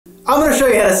I'm going to show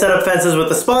you how to set up fences with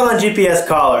the SpotOn GPS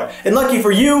collar. And lucky for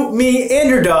you, me, and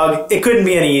your dog, it couldn't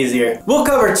be any easier. We'll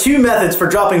cover 2 methods for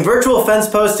dropping virtual fence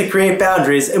posts to create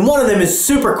boundaries, and one of them is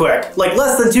super quick, like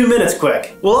less than 2 minutes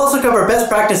quick. We'll also cover best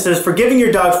practices for giving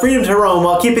your dog freedom to roam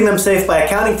while keeping them safe by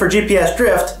accounting for GPS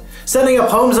drift, setting up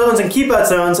home zones and keep out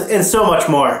zones, and so much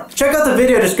more. Check out the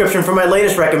video description for my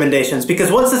latest recommendations, because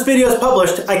once this video is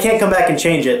published, I can't come back and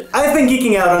change it. I've been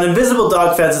geeking out on invisible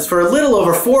dog fences for a little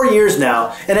over 4 years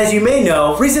now, and as you may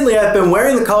know, recently I've been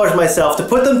wearing the collars myself to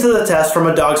put them to the test from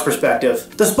a dog's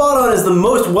perspective. The SpotOn is the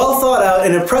most well thought out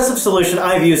and impressive solution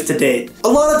I've used to date. A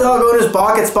lot of dog owners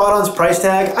balk at SpotOn's price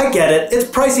tag. I get it, it's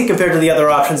pricey compared to the other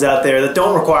options out there that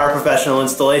don't require professional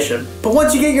installation. But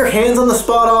once you get your hands on the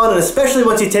SpotOn, and especially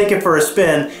once you take it for a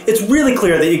spin, it's really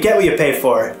clear that you get what you pay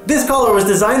for. This collar was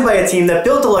designed by a team that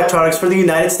built electronics for the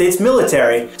United States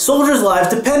military. Soldiers'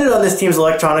 lives depended on this team's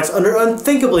electronics under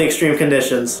unthinkably extreme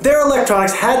conditions. Their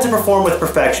electronics had to perform with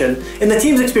perfection, and the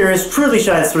team's experience truly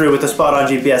shines through with the SpotOn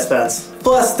GPS fence.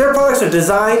 Plus, their products are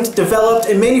designed, developed,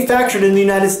 and manufactured in the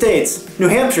United States, New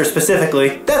Hampshire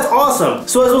specifically. That's awesome!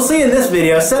 So as we'll see in this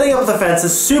video, setting up the fence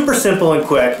is super simple and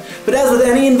quick, but as with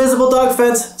any invisible dog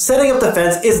fence, setting up the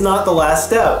fence is not the last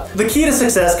step. The key to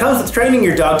success comes with training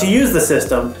your dog to use the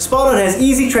system. SpotOn has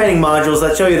easy training modules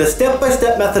that show you the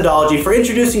step-by-step methodology for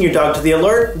introducing your dog to the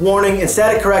alert, warning, and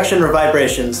static correction or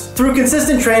vibrations. Through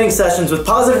consistent training sessions with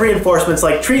positive reinforcements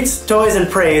like treats, toys, and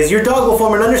praise, your dog will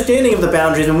form an understanding of the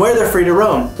boundaries and where they're free to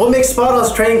roam. What makes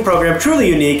SpotOn's training program truly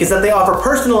unique is that they offer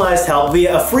personalized help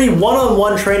via a free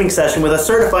one-on-one training session with a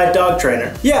certified dog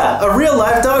trainer. Yeah, a real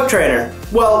live dog trainer.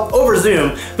 Well, over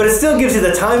Zoom, but it still gives you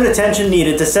the time and attention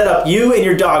needed to set up you and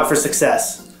your dog for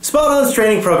success. SpotOn's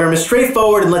training program is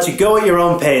straightforward and lets you go at your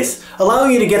own pace,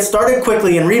 allowing you to get started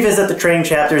quickly and revisit the training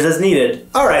chapters as needed.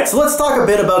 Alright, so let's talk a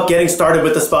bit about getting started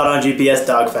with the SpotOn GPS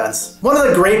dog fence. One of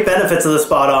the great benefits of the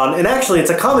SpotOn, and actually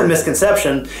it's a common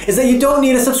misconception, is that you don't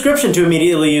need a subscription to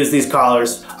immediately use these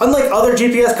collars. Unlike other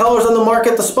GPS collars on the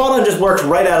market, the SpotOn just works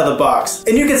right out of the box.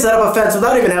 And you can set up a fence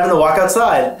without even having to walk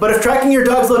outside. But if tracking your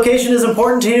dog's location is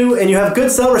important to you and you have good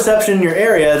cell reception in your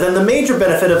area, then the major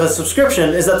benefit of a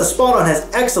subscription is that the SpotOn has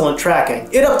excellent tracking.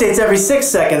 It updates every 6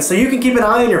 seconds, so you can keep an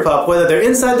eye on your pup whether they're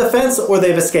inside the fence or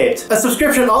they've escaped. A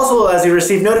subscription also allows you to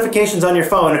receive notifications on your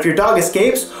phone if your dog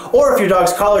escapes or if your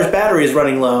dog's collar's battery is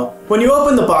running low. When you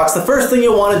open the box, the first thing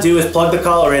you'll want to do is plug the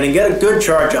collar in and get a good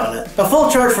charge on it. A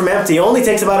full charge from empty only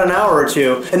takes about an hour or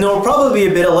 2, and there will probably be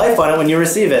a bit of life on it when you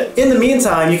receive it. In the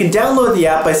meantime, you can download the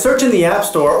app by searching the App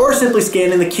Store or simply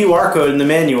scanning the QR code in the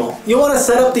manual. You'll want to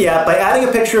set up the app by adding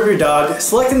a picture of your dog,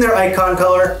 selecting their icon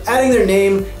color, adding their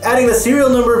name, adding the serial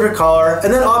number of your collar,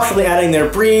 and then optionally adding their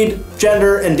breed,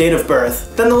 gender, and date of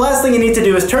birth. Then the last thing you need to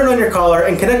do is turn on your collar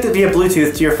and connect it via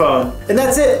Bluetooth to your phone. And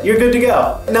that's it, you're good to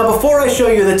go. Now before I show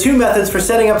you the 2 methods for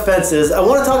setting up fences, I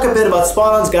want to talk a bit about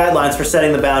SpotOn's guidelines for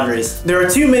setting the boundaries. There are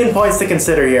 2 main points to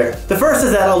consider here. The first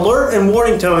is that alert and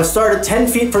warning tones start at 10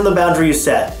 feet from the boundary you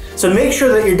set. So make sure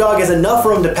that your dog has enough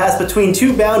room to pass between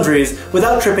 2 boundaries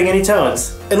without tripping any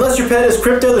tones. Unless your pet is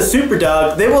Crypto the Super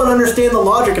Dog, they won't understand the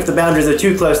logic if the boundaries are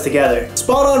too close together.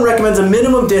 SpotOn recommends a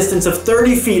minimum distance of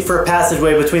 30 feet for a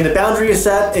passageway between the boundary you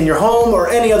set and your home or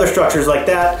any other structures like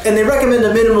that, and they recommend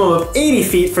a minimum of 80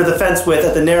 feet for the fence width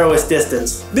at the narrowest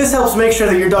distance. This helps make sure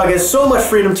that your dog has so much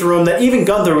freedom to roam that even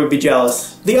Gunther would be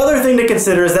jealous. The other thing to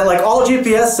consider is that like all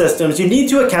GPS systems, you need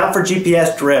to account for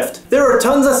GPS drift. There are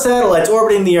tons of satellites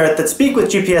orbiting the Earth that speak with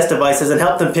GPS devices and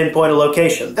help them pinpoint a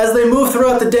location. As they move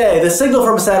throughout the day, the signal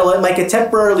from a satellite might get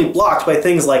temporarily blocked by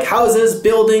things like houses,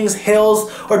 buildings,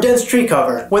 hills, or dense tree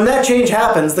cover. When that change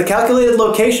happens, the calculated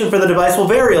location for the device will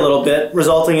vary a little bit,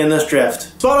 resulting in this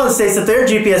drift. SpotOn states that their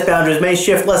GPS boundaries may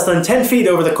shift less than 10 feet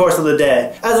over the course of the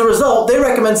day. As a result, they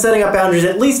recommend setting up boundaries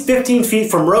at least 15 feet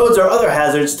from roads or other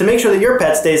hazards to make sure that your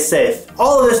pet stays safe.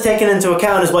 All of this taken into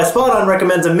account is why SpotOn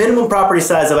recommends a minimum property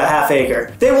size of a ½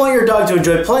 acre. They want your dog to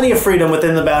enjoy plenty of freedom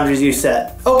within the boundaries you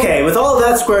set. Okay, with all of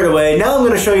that squared away, now I'm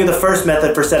going to show you the first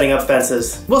method for setting up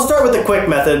fences. We'll start with the quick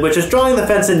method, which is drawing the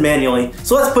fence in manually.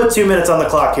 So let's put 2 minutes on the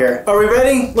clock here. Are we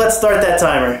ready? Let's start that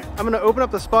timer. I'm going to open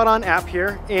up the SpotOn app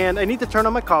here, and I need to turn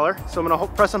on my collar. So I'm going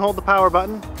to press and hold the power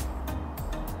button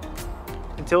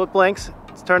until it blinks.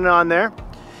 It's turning on there.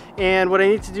 And what I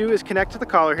need to do is connect to the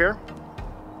collar here.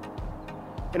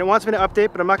 And it wants me to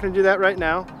update, but I'm not going to do that right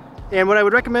now. And what I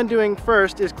would recommend doing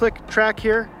first is click track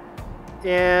here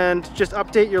and just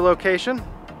update your location.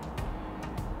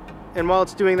 And while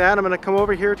it's doing that, I'm going to come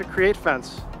over here to create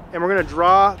fence, and we're going to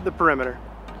draw the perimeter.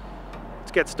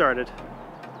 Let's get started.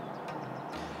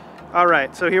 All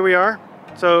right, so here we are.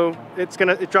 So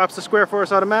it drops the square for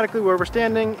us automatically where we're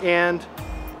standing, and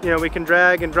you know, we can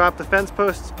drag and drop the fence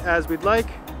posts as we'd like.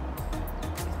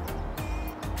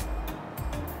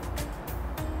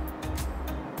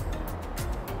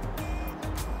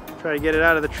 Try to get it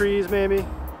out of the trees maybe.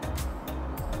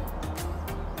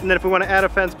 And then if we want to add a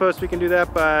fence post, we can do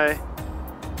that by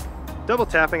double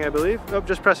tapping, I believe. Oh,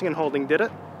 just pressing and holding did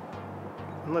it.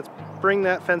 And let's bring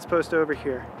that fence post over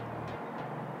here.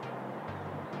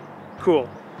 Cool.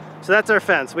 So that's our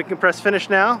fence. We can press finish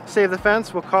now, save the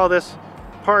fence. We'll call this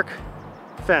park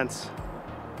fence.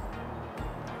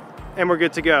 And we're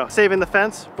good to go. Saving the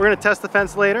fence. We're going to test the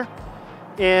fence later.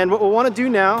 And what we'll want to do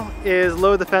now is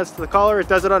load the fence to the collar. It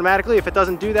does it automatically. If it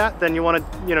doesn't do that, then you want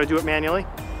to, do it manually.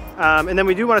 And then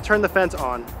we do want to turn the fence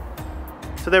on.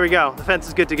 So there we go. The fence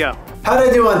is good to go. How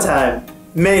did I do on time?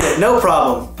 Made it, no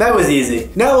problem. That was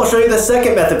easy. Now we'll show you the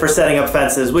second method for setting up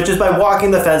fences, which is by walking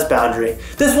the fence boundary.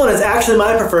 This one is actually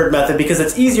my preferred method because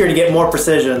it's easier to get more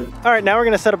precision. All right, now we're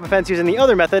gonna set up a fence using the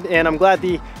other method, and I'm glad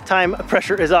the time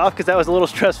pressure is off because that was a little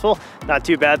stressful. Not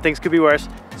too bad, things could be worse.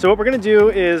 So what we're gonna do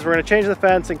is we're gonna change the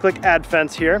fence and click add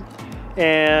fence here,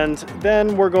 and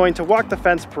then we're going to walk the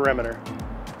fence perimeter.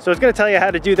 So it's gonna tell you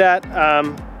how to do that.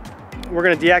 We're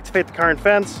gonna deactivate the current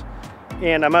fence,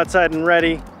 and I'm outside and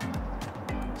ready.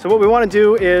 So what we want to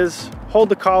do is hold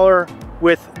the collar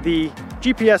with the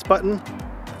GPS button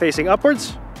facing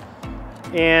upwards,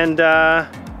 and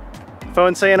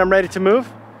phone's saying I'm ready to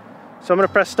move. So I'm going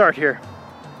to press start here.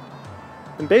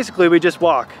 And basically we just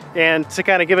walk. And to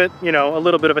kind of give it, a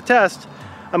little bit of a test,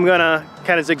 I'm going to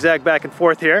kind of zigzag back and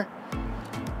forth here.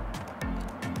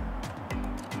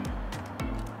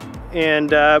 And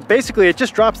basically it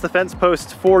just drops the fence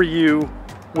post for you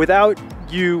without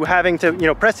you having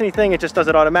to press anything. It just does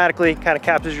it automatically, kind of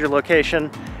captures your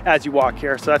location as you walk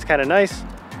here. So that's kind of nice.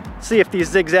 See if these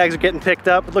zigzags are getting picked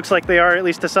up. It looks like they are, at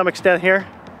least to some extent here.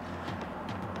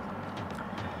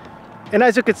 And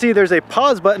as you can see, there's a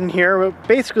pause button here.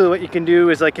 Basically what you can do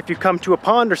is, like, if you come to a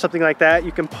pond or something like that,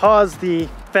 you can pause the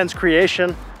fence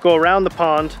creation, go around the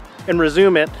pond and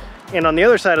resume it. And on the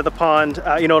other side of the pond,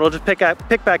 it'll just pick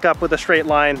back up with a straight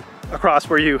line across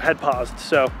where you had paused.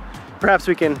 So perhaps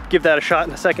we can give that a shot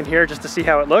in a second here just to see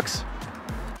how it looks.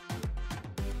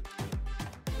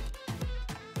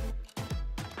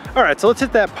 All right, so let's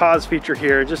hit that pause feature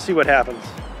here and just see what happens.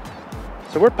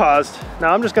 So we're paused.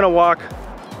 Now I'm just gonna walk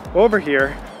over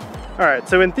here. All right,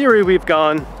 so in theory, we've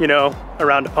gone,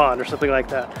 around a pond or something like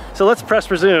that. So let's press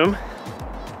resume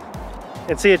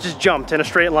and see it just jumped in a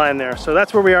straight line there. So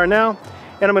that's where we are now.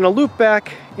 And I'm gonna loop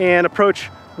back and approach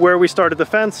where we started the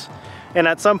fence. And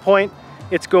at some point,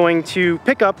 it's going to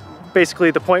pick up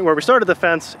basically the point where we started the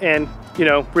fence and,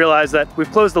 realize that we've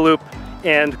closed the loop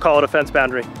and call it a fence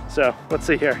boundary. So let's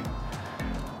see here.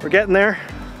 We're getting there.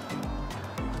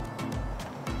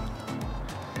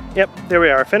 Yep, there we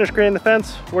are. Finished creating the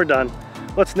fence. We're done.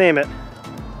 Let's name it.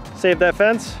 Save that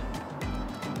fence.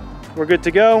 We're good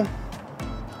to go.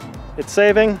 It's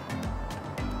saving.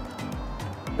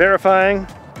 Verifying.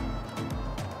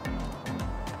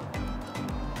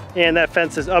 And that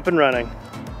fence is up and running.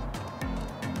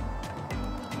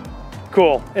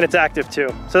 Cool, and it's active too.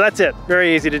 So that's it,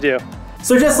 very easy to do.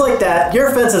 So just like that,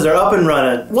 your fences are up and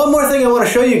running. One more thing I want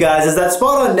to show you guys is that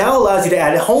SpotOn now allows you to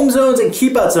add home zones and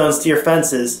keep out zones to your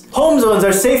fences. Home zones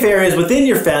are safe areas within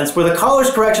your fence where the collar's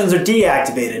corrections are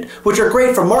deactivated, which are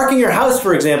great for marking your house,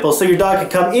 for example, so your dog can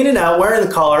come in and out wearing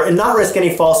the collar and not risk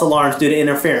any false alarms due to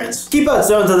interference. Keep out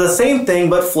zones are the same thing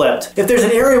but flipped. If there's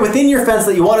an area within your fence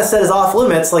that you want to set as off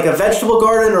limits, like a vegetable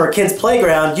garden or a kid's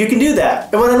playground, you can do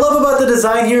that. And what I love about the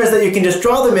design here is that you can just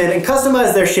draw them in and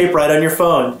customize their shape right on your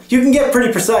phone. You can get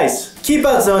pretty precise. Keep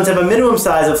out zones have a minimum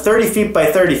size of 30 feet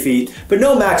by 30 feet, but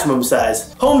no maximum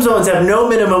size. Home zones have no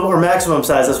minimum or maximum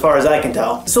size as far as I can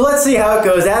tell. So let's see how it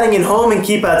goes adding in home and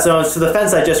keep out zones to the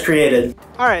fence I just created.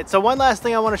 Alright, so one last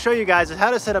thing I want to show you guys is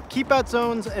how to set up keep out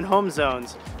zones and home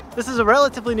zones. This is a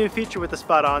relatively new feature with the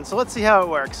SpotOn, so let's see how it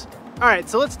works. Alright,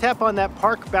 so let's tap on that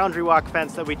park boundary walk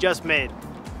fence that we just made.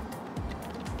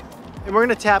 And we're going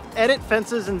to tap edit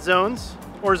fences and zones,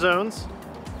 or zones.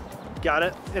 Got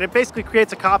it? And it basically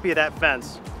creates a copy of that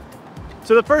fence.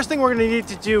 So the first thing we're going to need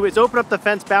to do is open up the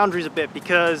fence boundaries a bit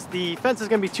because the fence is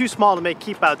going to be too small to make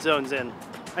keep out zones in.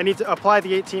 I need to apply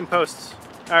the 18 posts.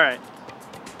 All right.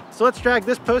 So let's drag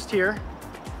this post here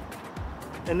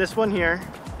and this one here.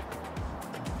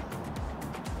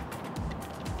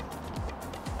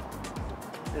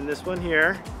 And this one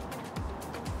here.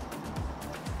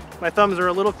 My thumbs are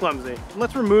a little clumsy.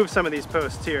 Let's remove some of these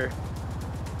posts here.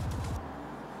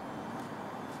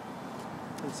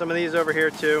 And some of these over here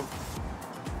too.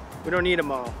 We don't need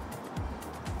them all.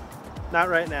 Not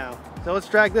right now. So let's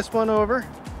drag this one over.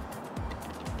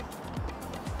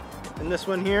 and this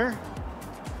one here,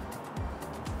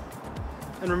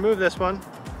 and remove this one,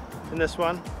 and this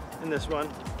one, and this one.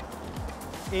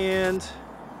 And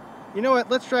you know what,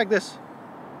 let's drag this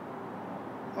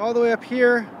all the way up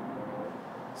here.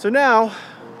 So now,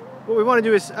 what we want to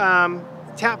do is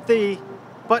tap the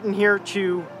button here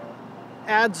to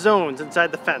add zones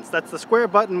inside the fence. That's the square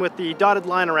button with the dotted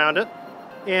line around it.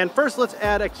 And first let's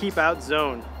add a keep out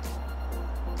zone.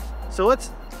 So let's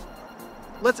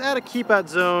add a keep out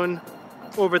zone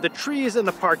over the trees in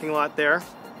the parking lot there.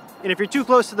 And if you're too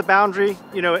close to the boundary,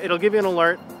 you know, it'll give you an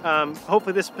alert.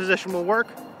 Hopefully this position will work.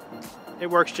 It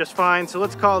works just fine. So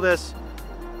let's call this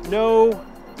no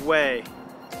way.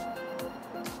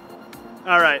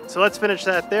 All right, so let's finish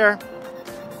that there.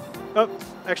 Oh,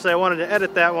 actually I wanted to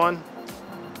edit that one.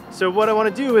 So what I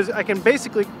want to do is I can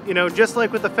basically, you know, just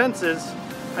like with the fences,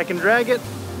 I can drag it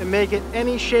and make it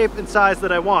any shape and size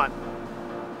that I want.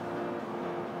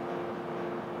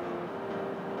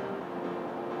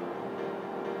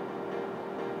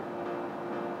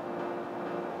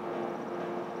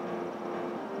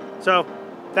 So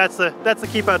that's the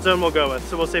keep out zone we'll go with.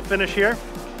 So we'll say finish here.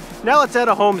 Now let's add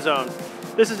a home zone.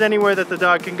 This is anywhere that the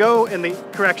dog can go and the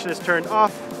correction is turned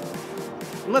off.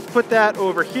 And let's put that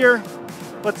over here.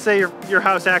 Let's say your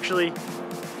house actually,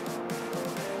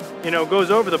 you know,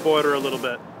 goes over the border a little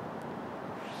bit.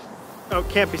 Oh, it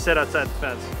can't be set outside the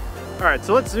fence. All right,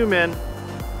 so let's zoom in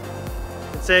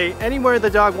and say anywhere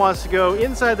the dog wants to go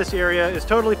inside this area is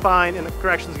totally fine and the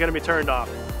correction is going to be turned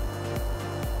off.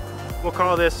 We'll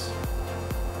call this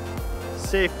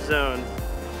safe zone.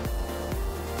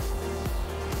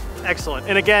 Excellent.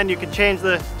 And again, you can change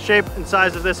the shape and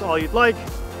size of this all you'd like.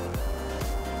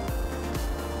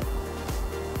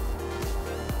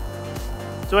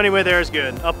 So anyway, there is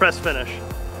good. I'll press finish.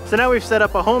 So now we've set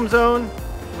up a home zone,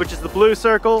 which is the blue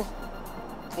circle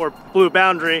or blue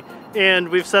boundary, and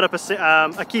we've set up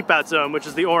a keep out zone, which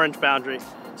is the orange boundary.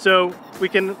 So we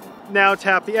can now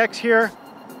tap the X here,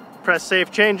 press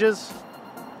save changes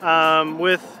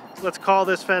with, let's call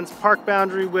this fence park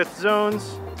boundary with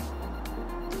zones.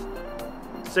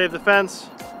 Save the fence,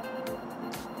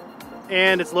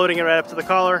 and it's loading it right up to the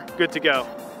collar. Good to go.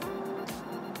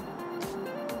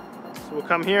 So we'll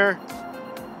come here,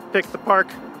 pick the park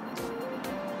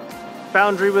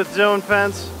boundary with zone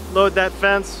fence, load that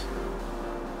fence,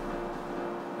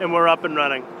 and we're up and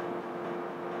running.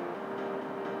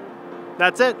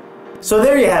 That's it. So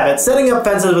there you have it. Setting up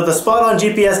fences with a SpotOn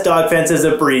GPS dog fence is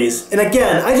a breeze. And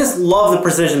again, I just love the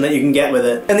precision that you can get with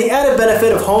it. And the added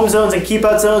benefit of home zones and keep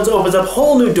out zones opens up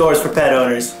whole new doors for pet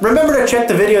owners. Remember to check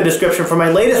the video description for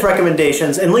my latest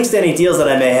recommendations and links to any deals that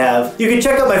I may have. You can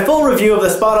check out my full review of the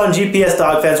SpotOn GPS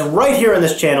dog fence right here on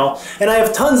this channel, and I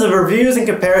have tons of reviews and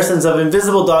comparisons of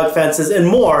invisible dog fences and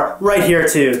more right here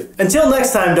too. Until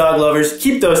next time, dog lovers,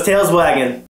 keep those tails wagging.